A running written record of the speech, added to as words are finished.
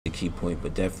key point,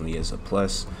 but definitely as a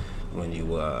plus when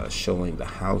you showing the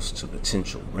house to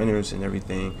potential renters and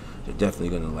everything. They're definitely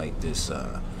gonna like this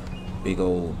big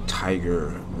old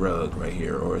tiger rug right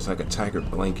here, or it's like a tiger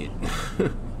blanket.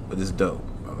 But it's dope.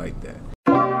 I like that.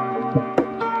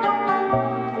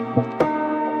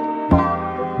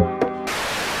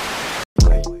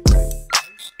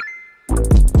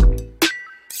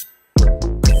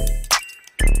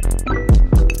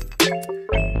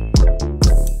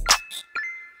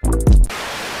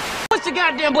 Push the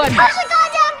goddamn button! Push the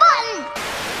goddamn button!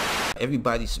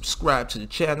 Everybody subscribe to the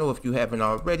channel if you haven't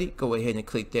already. Go ahead and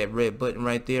click that red button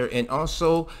right there, and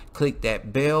also click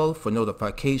that bell for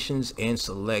notifications and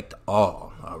select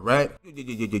all. All right. Yo,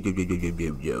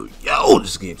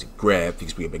 this game's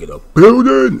graphics. We are making a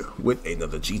building with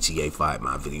another GTA 5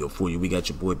 mod video for you. We got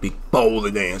your boy Big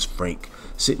Bowling Ass Frank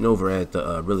sitting over at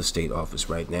the real estate office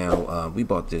right now. We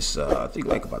bought this I think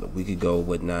like about a week ago,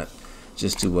 whatnot,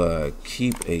 just to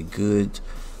keep a good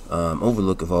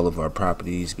overlook of all of our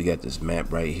properties. We got this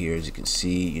map right here, as you can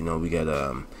see. You know, we got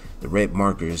the red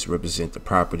markers represent the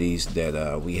properties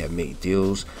that we have made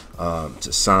deals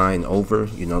to sign over,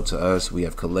 you know, to us. We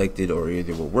have collected, or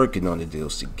either we're working on the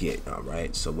deals to get. All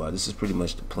right, so this is pretty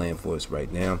much the plan for us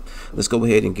right now. Let's go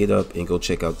ahead and get up and go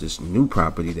check out this new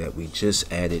property that we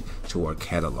just added to our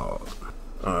catalog.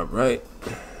 All right,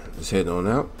 let's head on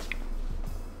out.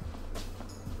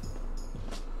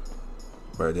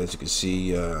 Right, as you can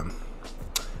see,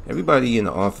 everybody in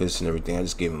the office and everything, I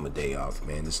just gave them a day off,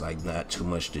 man. It's like not too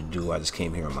much to do. I just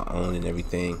came here on my own and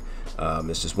everything.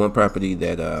 It's just one property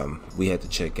that we had to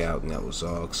check out, and that was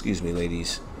all. Excuse me,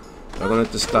 ladies. I'm gonna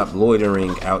have to stop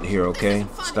loitering out here, okay?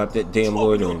 Stop that damn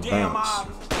loitering. Bounce.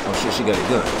 Oh shit, she got a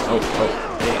gun. Oh,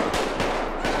 damn.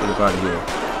 Get up out of here.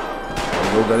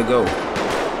 Gotta go.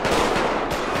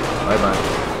 Bye bye.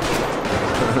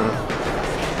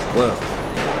 Well,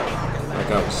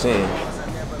 like I was saying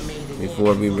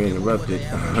before we were interrupted,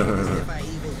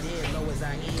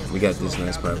 we got this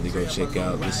nice property to go check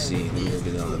out. Let's see, let me go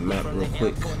get it on the map real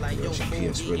quick. Get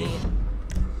GPS ready.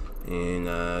 And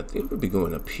I think we'll be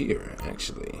going up here,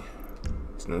 actually.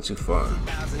 It's not too far.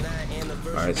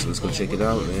 Alright, so let's go check it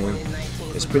out, man.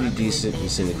 It's pretty decent.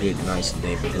 It's in a good, nice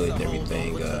neighborhood and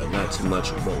everything. Not too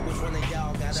much.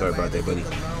 Whoa. Sorry about that, buddy.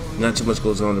 Not too much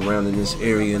goes on around in this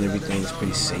area, and everything is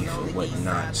pretty safe and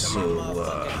whatnot. So,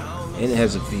 and it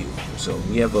has a view. So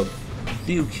we have a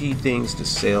few key things to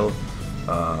sell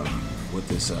with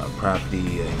this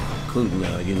property, including,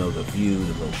 you know, the view,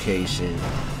 the location,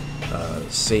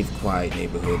 safe, quiet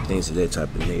neighborhood, things of that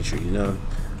type of nature, you know.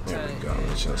 There we go.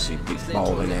 Let y'all see Big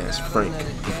Ballin' Ass Frank.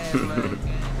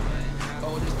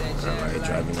 Alright,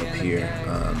 driving up here.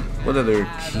 What other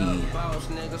key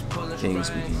things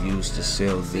we can use to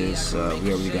sell this? We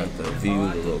already got the view,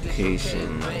 the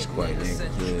location, nice quiet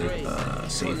neighborhood,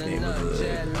 safe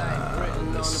neighborhood.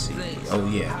 Let's see. Oh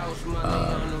yeah.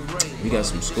 We got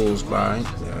some schools by.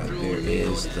 There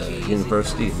is the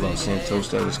University of Los Santos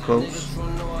that is close.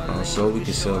 Also, we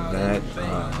can sell that.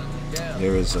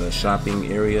 There is a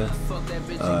shopping area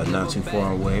not too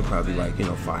far away, probably like, you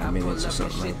know, 5 minutes or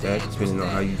something like that, depending on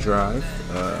how you drive.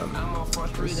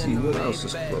 Let's see what else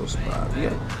is close by. We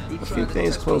got a few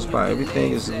things close by.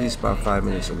 Everything is at least about 5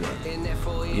 minutes away.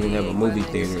 You even have a movie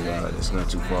theater that's not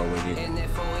too far away either.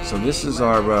 So this is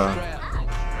our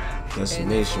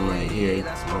destination right here.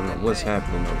 I don't know what's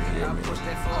happening over here, man.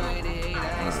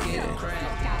 Yeah.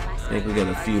 I think we got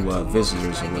a few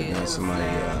visitors and whatnot. Somebody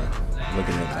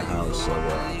looking at the house, so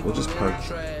we'll just park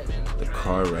the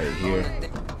car right here.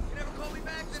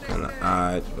 It's kind of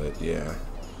odd, but yeah.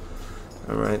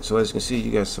 All right, so as you can see,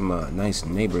 you got some nice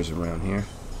neighbors around here.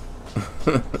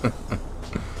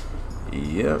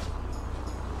 Yep.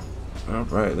 All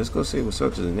right, let's go see what's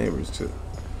up to the neighbors too.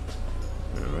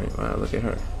 All right, wow, look at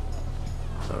her.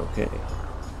 Okay.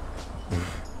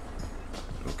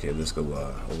 Okay, let's go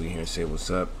over here and say what's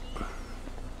up.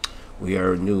 We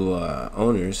are new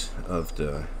owners of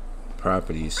the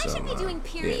property, so I should be doing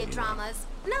period dramas,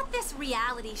 not this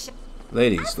reality show.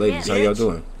 Ladies, how y'all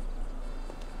doing?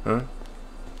 Huh?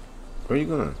 Where you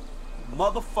going?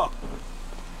 Motherfucker.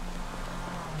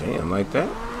 Damn, like that?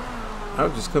 I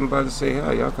was just coming by to say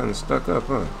hi. Y'all kind of stuck up,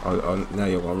 huh? Oh, now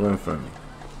y'all gonna run from me.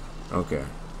 Okay.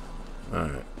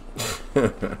 Alright.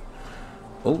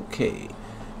 Okay.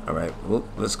 Alright, well,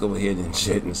 let's go ahead and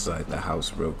jet inside the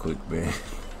house real quick, man.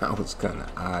 That was kind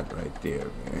of odd right there,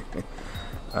 man.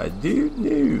 I do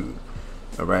know.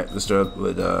 Alright, let's start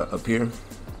with up here.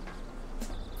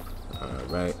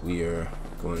 Alright, we are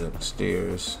going up the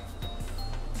stairs.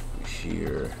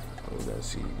 Here. Oh, let's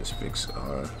see, let's fix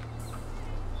our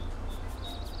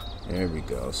There we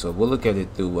go. So we'll look at it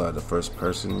through the first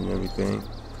person and everything.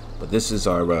 But this is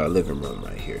our living room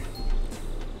right here.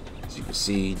 As you can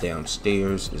see,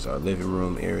 downstairs is our living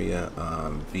room area.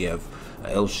 We have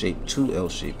two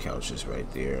L-shaped couches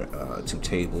right there, 2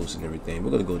 tables and everything.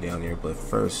 We're gonna go down there, but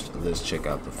first let's check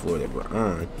out the floor that we're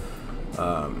on,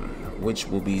 which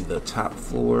will be the top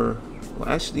floor. Well,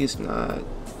 actually, it's not.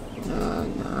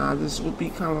 Nah. This would be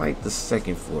kind of like the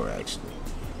second floor, actually.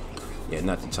 Yeah,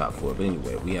 not the top floor, but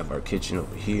anyway, we have our kitchen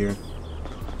over here.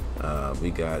 We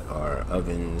got our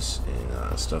ovens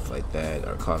and stuff like that,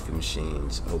 our coffee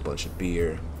machines, a whole bunch of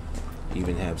beer.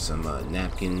 Even have some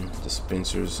napkin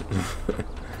dispensers.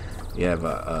 We have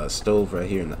a stove right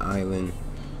here in the island.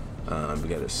 We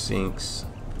got our sinks,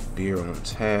 beer on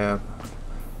tap,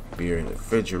 beer in the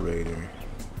refrigerator.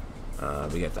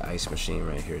 We got the ice machine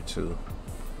right here too.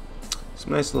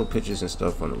 Some nice little pictures and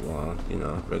stuff on the wall, you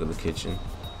know, regular kitchen.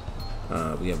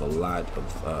 We have a lot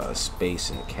of space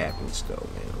in the cabinets though,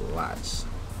 man, lots.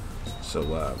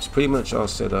 So it's pretty much all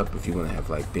set up if you want to have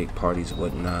like big parties and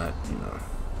whatnot, you know.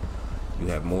 You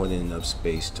have more than enough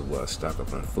space to stock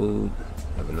up on food.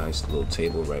 Have a nice little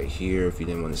table right here. If you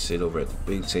didn't want to sit over at the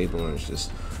big table and it's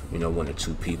just, you know, 1 or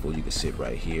 2 people, you can sit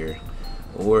right here.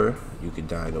 Or you could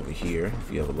dine over here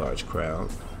if you have a large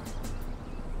crowd.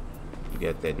 You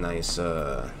got that nice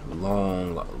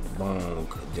long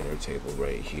dinner table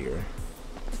right here.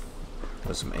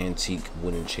 With some antique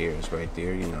wooden chairs right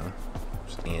there, you know.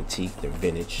 It's antique, they're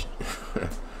vintage.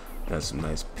 Got some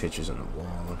nice pictures on the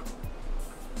wall.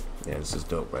 Yeah, this is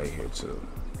dope right here too.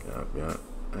 Yeah.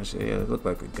 Actually, yeah, it looked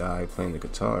like a guy playing the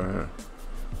guitar,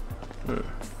 huh?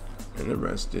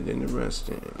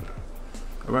 Interesting.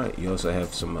 Alright, you also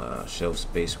have some shelf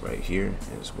space right here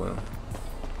as well.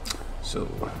 So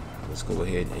let's go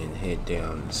ahead and head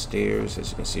down the stairs.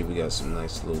 As you can see, we got some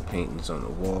nice little paintings on the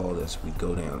wall as we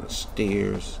go down the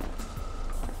stairs.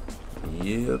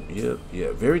 Yep.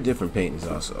 Very different paintings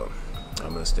also, I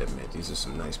must admit. These are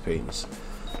some nice paintings.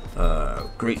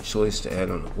 Great choice to add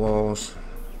on the walls.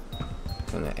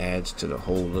 Kind of adds to the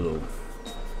whole little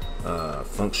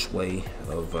feng shui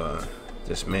of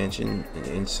this mansion. And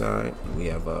inside we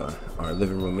have our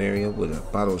living room area with a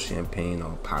bottle of champagne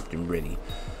all popped and ready.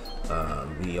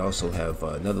 We also have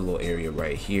another little area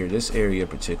right here. This area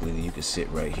particularly, you can sit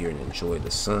right here and enjoy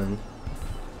the sun.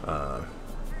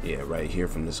 Yeah, right here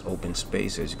from this open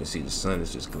space. As you can see, the sun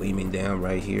is just gleaming down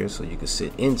right here, so you can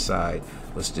sit inside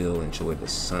but still enjoy the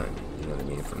sun, you know what I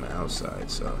mean, from the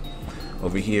outside. So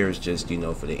over here is just, you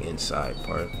know, for the inside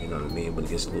part, you know what I mean, when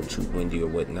it gets a little too windy or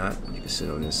whatnot, you can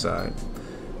sit on this side.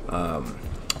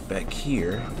 Back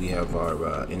here we have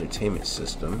our entertainment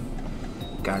system.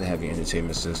 Gotta have your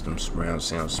entertainment system, surround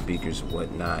sound speakers and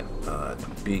whatnot.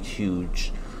 Big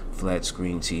huge flat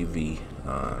screen TV.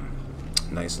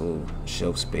 Nice little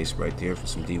shelf space right there for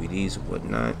some DVDs and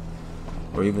whatnot,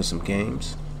 or even some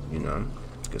games. You know,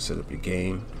 you can set up your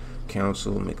game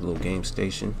console, make a little game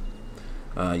station.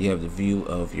 You have the view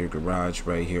of your garage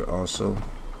right here also.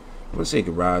 I wouldn't say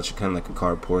garage, kind of like a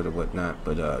carport or whatnot,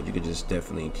 but you could just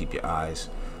definitely keep your eyes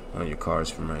on your cars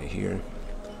from right here.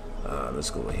 Let's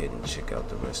go ahead and check out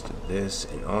the rest of this,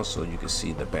 and also you can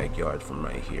see the backyard from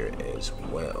right here as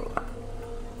well.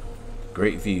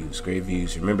 Great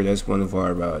views. Remember, that's one of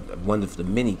our one of the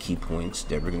many key points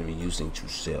that we're going to be using to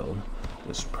sell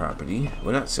this property.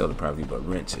 Well, not sell the property, but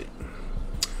rent it.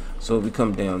 So if we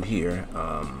come down here,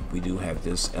 we do have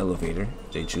this elevator.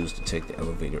 They choose to take the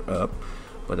elevator up,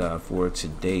 but for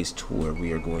today's tour,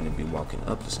 we are going to be walking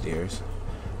up the stairs.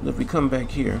 And if we come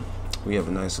back here, we have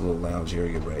a nice little lounge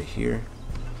area right here.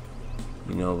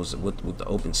 You know, with the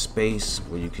open space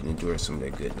where you can enjoy some of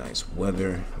that good, nice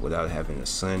weather without having the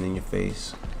sun in your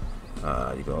face.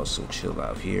 You can also chill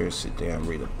out here, sit down,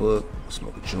 read a book,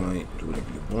 smoke a joint, do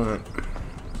whatever you want.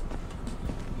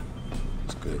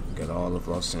 It's good. We got all of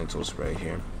Los Santos right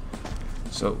here.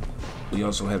 So we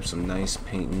also have some nice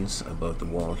paintings above the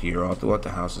wall here. All throughout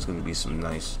the house is going to be some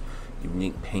nice,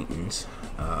 unique paintings.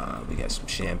 We got some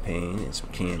champagne and some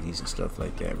candies and stuff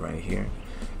like that right here.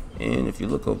 And if you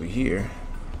look over here,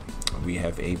 we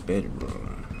have a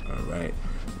bedroom. All right,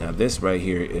 now this right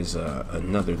here is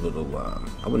another little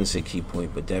I wouldn't say key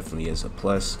point, but definitely is a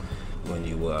plus when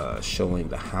you showing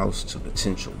the house to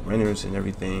potential renters and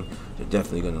everything. They're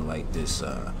definitely gonna like this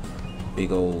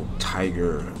big old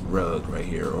tiger rug right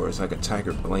here, or it's like a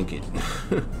tiger blanket.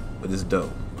 But it's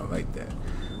dope. I like that.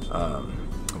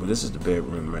 But this is the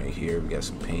bedroom right here. We got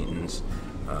some paintings.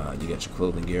 You got your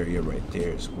clothing area right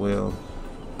there as well.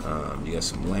 You got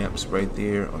some lamps right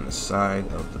there on the side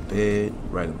of the bed,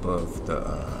 right above the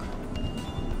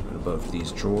above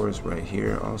these drawers right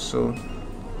here also.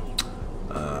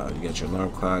 You got your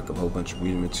alarm clock, a whole bunch of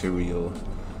reading material,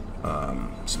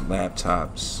 some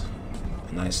laptops,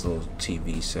 a nice little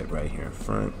TV set right here in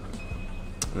front.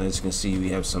 And as you can see, we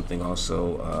have something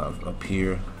also up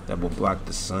here that will block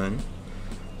the sun,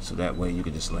 so that way you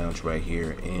can just lounge right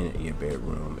here in your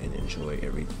bedroom and enjoy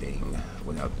everything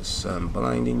without the sun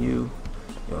blinding you.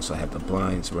 You also have the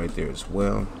blinds right there as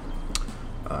well.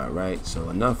 Alright, so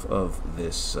enough of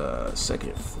this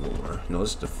second floor. No,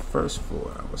 this is the first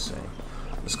floor, I was saying.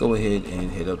 Let's go ahead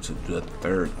and head up to the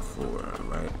third floor.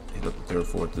 Alright, head up the third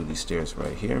floor through these stairs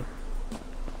right here.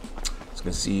 As you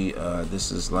can see,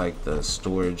 this is like the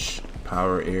storage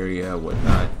power area,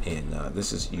 whatnot, and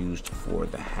this is used for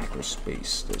the hacker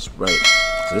space. That's right.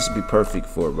 So this would be perfect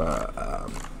for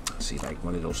see, like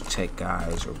one of those tech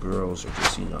guys or girls, or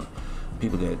just, you know,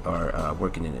 people that are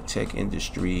working in the tech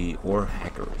industry, or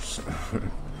hackers.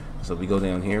 So we go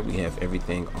down here, we have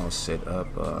everything all set up.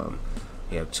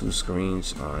 We have 2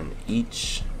 screens on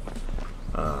each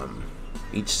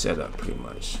setup, pretty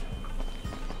much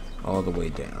all the way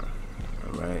down.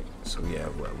 All right, so we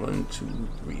have what, 1, 2,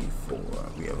 3, 4.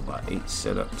 We have about 8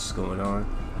 setups going on.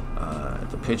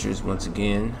 The pictures, once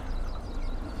again,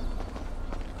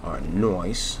 are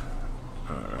nice.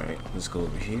 All right, let's go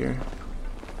over here.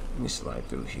 Let me slide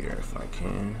through here if I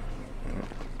can.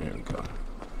 There we go.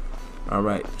 All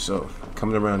right, so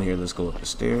coming around here, let's go up the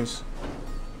stairs.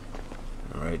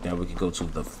 All right, now we can go to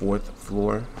the 4th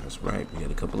floor. That's right, we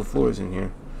got a couple of floors in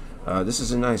here. This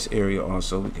is a nice area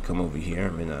also. We could come over here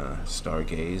and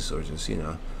stargaze, or just, you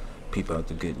know, peep out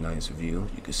the good, nice view.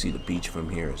 You can see the beach from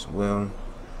here as well,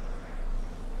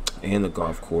 and the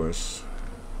golf course.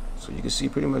 So you can see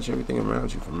pretty much everything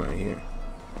around you from right here.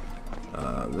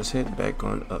 Let's head back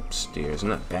on upstairs.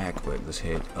 Not back, but let's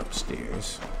head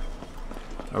upstairs.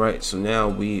 Alright, so now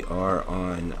we are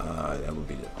on, that would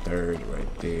be the 3rd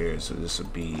right there. So this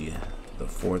would be the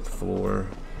 4th floor,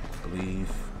 I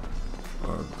believe,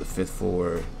 or the 5th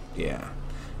floor. Yeah.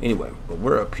 Anyway, but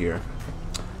we're up here.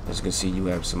 As you can see, you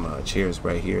have some chairs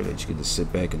right here that you can just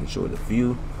sit back and enjoy the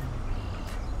view.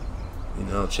 You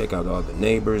know, check out all the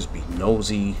neighbors, be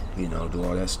nosy, you know, do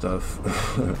all that stuff.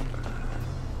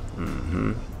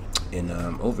 And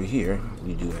over here,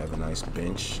 we do have a nice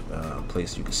bench,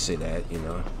 place you can sit at, you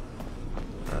know,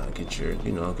 get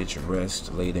your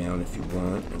rest, lay down if you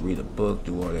want, and read a book,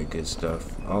 do all that good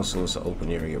stuff. Also, it's an open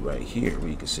area right here where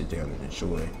you can sit down and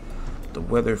enjoy the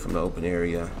weather from the open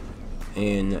area.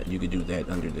 And you could do that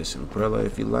under this umbrella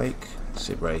if you like.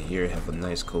 Sit right here, have a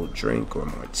nice cold drink or a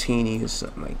martini or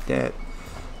something like that.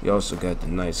 You also got the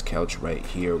nice couch right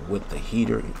here with the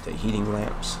heater, the heating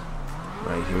lamps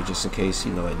right here, just in case,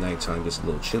 you know, at nighttime gets a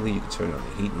little chilly, you can turn on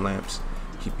the heating lamps,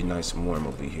 keep you nice and warm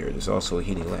over here. There's also a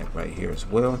heating lamp right here as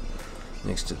well,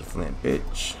 next to the flat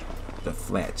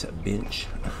bench.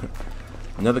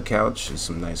 Another couch and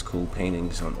some nice cool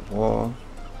paintings on the wall,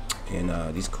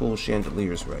 and these cool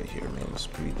chandeliers right here, man. It's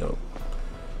pretty dope.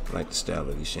 I like the style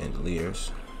of these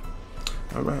chandeliers.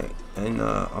 All right, and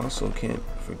also can't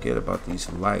forget about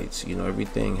these lights. You know,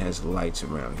 everything has lights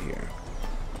around here,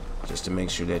 just to make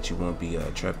sure that you won't be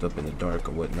trapped up in the dark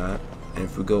or whatnot. And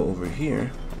if we go over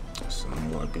here,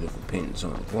 some more beautiful paintings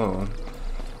on the wall,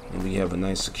 and we have a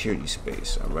nice security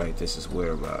space. All right, this is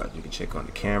where you can check on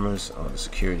the cameras, all the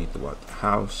security throughout the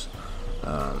house.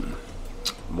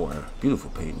 More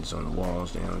beautiful paintings on the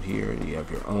walls down here. You have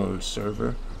your own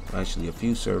server, actually a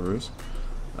few servers.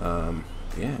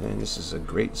 Yeah, man, this is a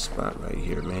great spot right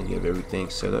here, man. You have everything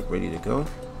set up, ready to go.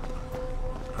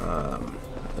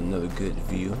 Another good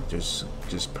view. There's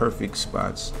just perfect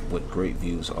spots with great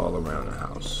views all around the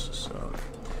house. So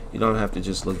you don't have to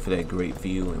just look for that great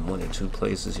view in 1 or 2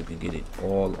 places. You can get it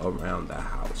all around the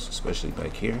house, especially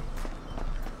back here.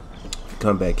 If you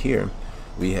come back here,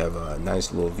 we have a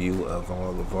nice little view of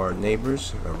all of our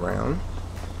neighbors around.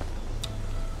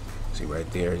 See right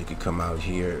there, you can come out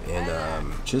here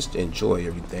and just enjoy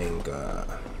everything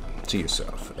to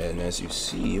yourself. And as you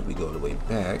see, if we go the way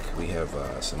back, we have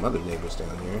some other neighbors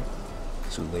down here,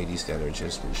 2 ladies that are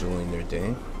just enjoying their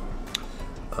day.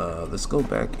 Let's go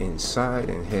back inside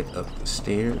and head up the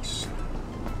stairs.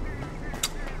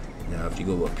 Now if you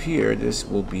go up here, this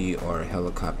will be our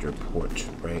helicopter port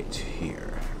right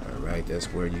here. Alright,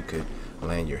 that's where you could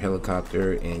land your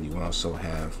helicopter, and you also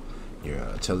have your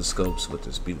telescopes with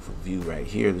this beautiful view right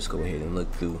here. Let's go ahead and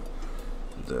look through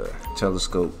the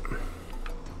telescope.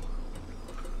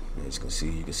 As you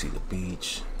can see the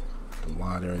beach, the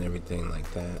water, and everything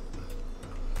like that.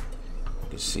 You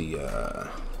can see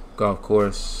golf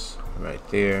course right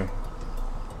there.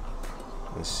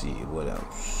 Let's see what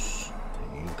else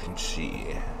you can see.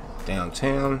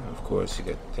 Downtown, of course, you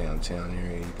got the downtown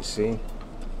area you can see.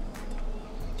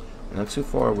 Not too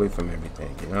far away from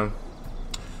everything, you know.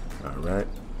 All right.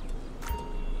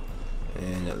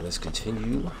 And let's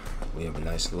continue. We have a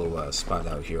nice little spot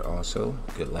out here also.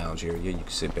 Good lounge area. You can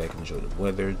sit back and enjoy the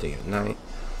weather day or night.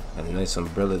 And a nice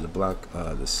umbrella to block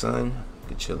the sun. You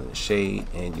can chill in the shade.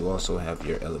 And you also have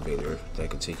your elevator that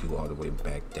can take you all the way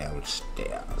back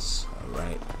downstairs. All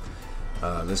right.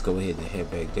 Let's go ahead and head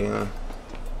back down.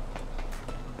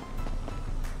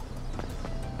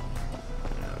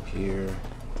 Out here.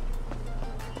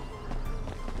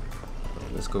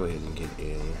 And let's go ahead and get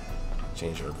in.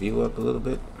 Change our view up a little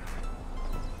bit.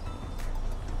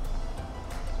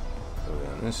 Go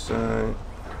down this side.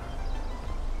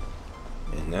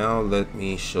 And now let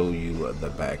me show you the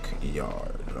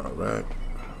backyard.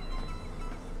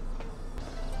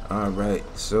 Alright,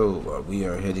 so we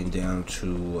are heading down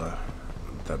to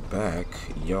the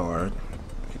backyard.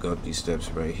 If you go up these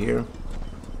steps right here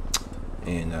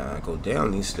and go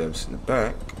down these steps in the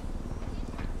back,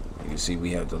 you can see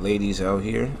we have the ladies out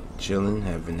here chilling,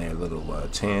 having their little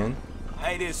tan.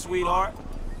 Hey there, sweetheart.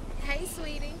 Hey,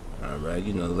 sweetie. Alright,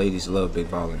 you know the ladies love Big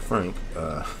Ball and Frank.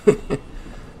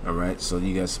 Alright, so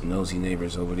you got some nosy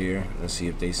neighbors over there. Let's see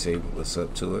if they say what's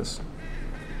up to us.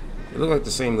 They look like the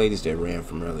same ladies that ran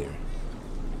from earlier.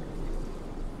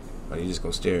 Oh, you just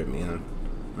gonna stare at me, huh?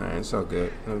 Alright, it's all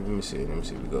good. Let me see if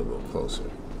we go a little closer.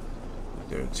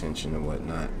 Their attention and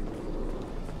whatnot.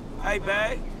 Hey,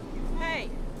 babe. Hey.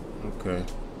 Okay.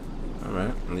 Alright,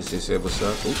 at least they said what's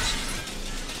up.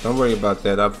 Oops. Don't worry about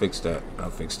that. I'll fix that.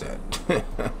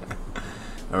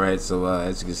 Alright, so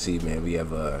as you can see, man, we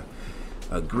have a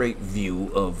great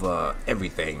view of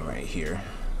everything right here.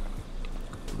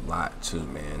 A lot too,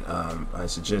 man. I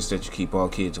suggest that you keep all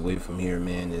kids away from here,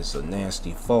 man. It's a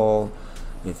nasty fall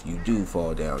if you do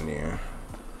fall down there.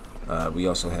 We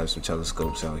also have some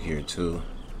telescopes out here too,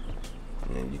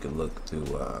 and you can look through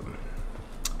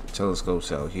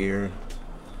telescopes out here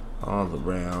all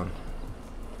around.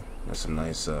 There's some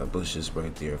nice bushes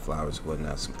right there, flowers,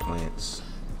 whatnot, some plants,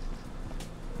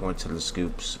 more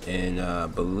telescopes, and I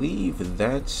believe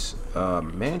that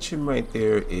mansion right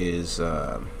there is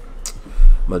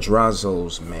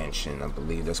Madrazo's mansion. I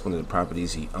believe that's one of the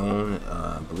properties he owned.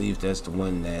 I believe that's the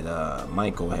one that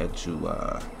Michael had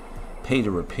to pay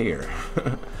to repair.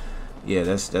 Yeah,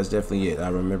 that's definitely it. I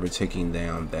remember taking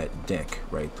down that deck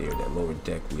right there, that lower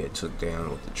deck we had took down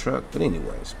with the truck. But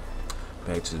anyways,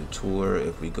 back to the tour.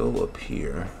 If we go up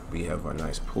here, we have our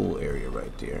nice pool area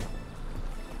right there.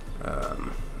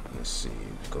 Let's see,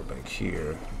 go back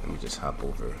here. Let me just hop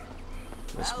over.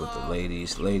 That's with the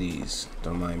ladies. Ladies,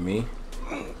 don't mind me.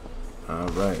 All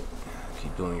right,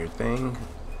 keep doing your thing.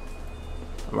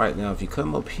 All right, now if you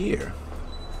come up here,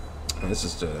 and this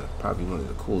is probably one of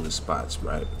the coolest spots,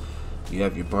 right? You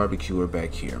have your barbecuer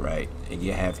back here, right? And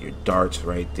you have your darts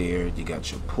right there. You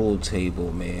got your pool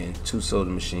table, man, 2 soda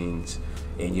machines,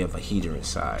 and you have a heater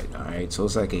inside. All right, so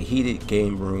it's like a heated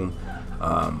game room,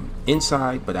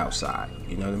 inside but outside.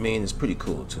 You know what I mean? It's pretty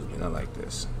cool too, man. I like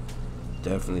this.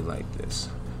 Definitely like this.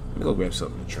 Let me go grab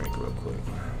something to drink real quick.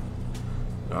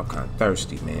 I'm kind of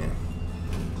thirsty, man.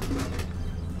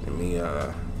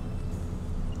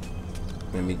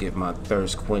 Let me get my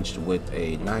thirst quenched with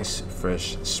a nice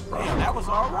fresh Sprite. Damn, that was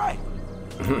all right.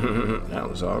 That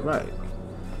was all right.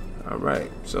 All right,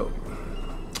 so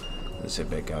let's head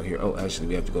back out here. Oh, actually,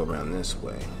 we have to go around this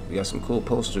way. We got some cool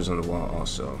posters on the wall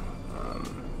also,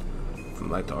 from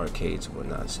like the arcades and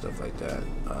whatnot, stuff like that.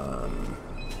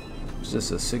 Is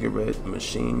this a cigarette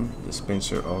machine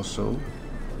dispenser also?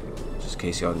 Just in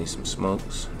case y'all need some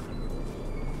smokes.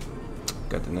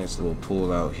 Got the nice little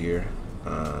pool out here.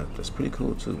 That's pretty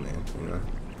cool too, man, you know.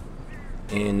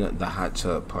 And the hot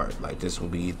tub part, like this will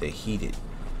be the heated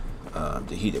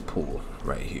pool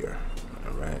right here.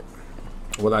 All right,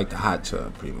 well, like the hot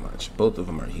tub, pretty much. Both of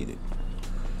them are heated.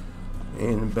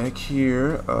 And back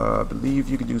here, I believe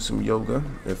you can do some yoga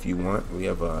if you want. We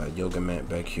have a yoga mat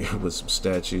back here with some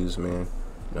statues, man.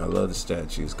 You know, I love the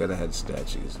statues. Gotta have the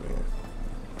statues, man.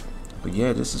 But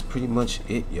yeah, this is pretty much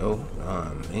it, yo.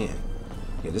 Man,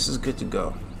 yeah, this is good to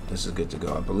go. This is good to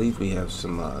go. I believe we have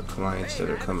some clients that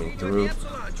are coming through.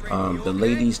 The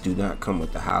ladies do not come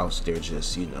with the house. They're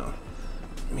just, you know,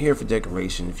 here for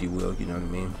decoration, if you will. You know what I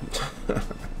mean?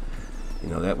 You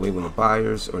know, that way when the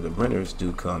buyers or the renters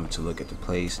do come to look at the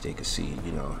place, they can see,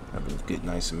 you know, have a good,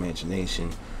 nice imagination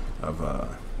of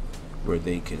where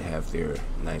they could have their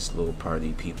nice little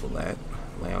party people at,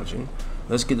 lounging.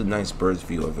 Let's get a nice bird's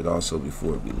view of it also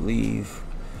before we leave.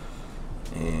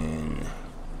 And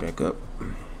back up.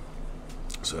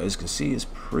 So as you can see, it's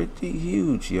pretty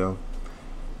huge, yo.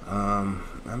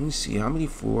 Let me see, how many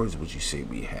floors would you say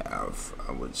we have?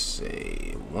 I would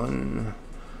say 1,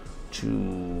 2,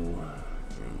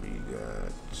 and we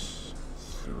got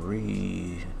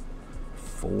 3,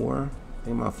 4. I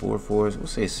think about 4 floors. We'll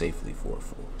say safely 4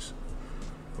 floors.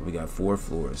 We got 4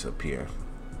 floors up here.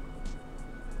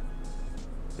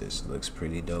 This looks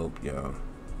pretty dope, yo.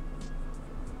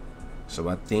 So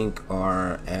I think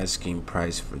our asking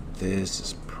price for this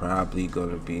is probably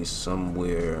gonna be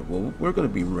somewhere, well, we're gonna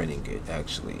be renting it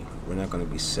actually. We're not gonna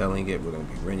be selling it, we're gonna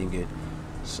be renting it.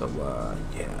 So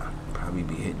yeah, probably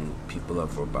be hitting people up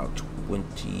for about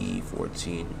 20,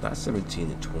 14, not 17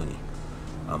 to 20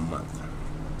 a month.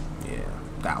 Yeah,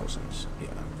 thousands,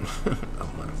 yeah, a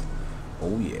month.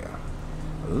 Oh yeah.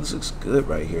 Well, this looks good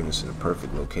right here. This is a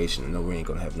perfect location. I know we ain't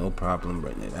gonna have no problem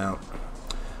renting it out.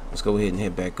 Let's go ahead and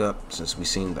head back up. Since we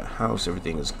seen the house,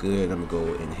 everything is good. I'm gonna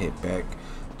go and head back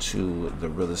to the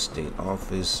real estate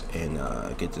office and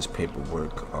get this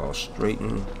paperwork all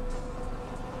straightened.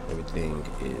 Everything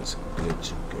is good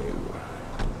to go.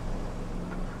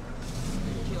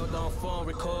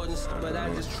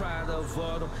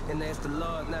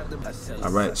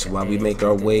 Alright, so while we make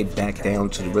our way back down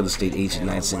to the real estate agent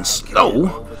nice and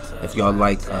slow, if y'all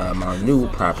like my new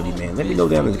property, man, let me know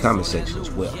down in the comment section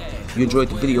as well. If you enjoyed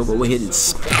the video, go ahead and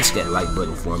smash that like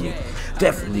button for me.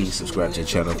 Definitely subscribe to the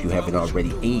channel if you haven't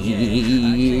already,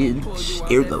 and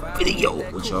share the video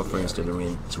with y'all friends that are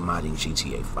into modding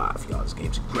GTA 5. Y'all's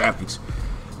games and graphics.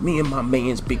 Me and my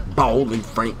man's Big Ball and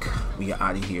Frank, we are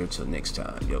out of here till next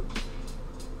time. Yo.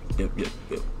 Yep.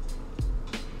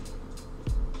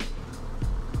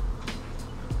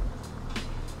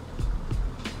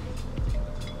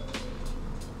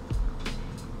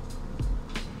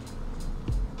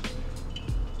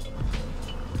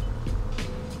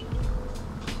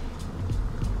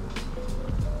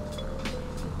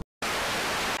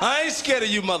 I ain't scared of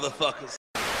you motherfuckers.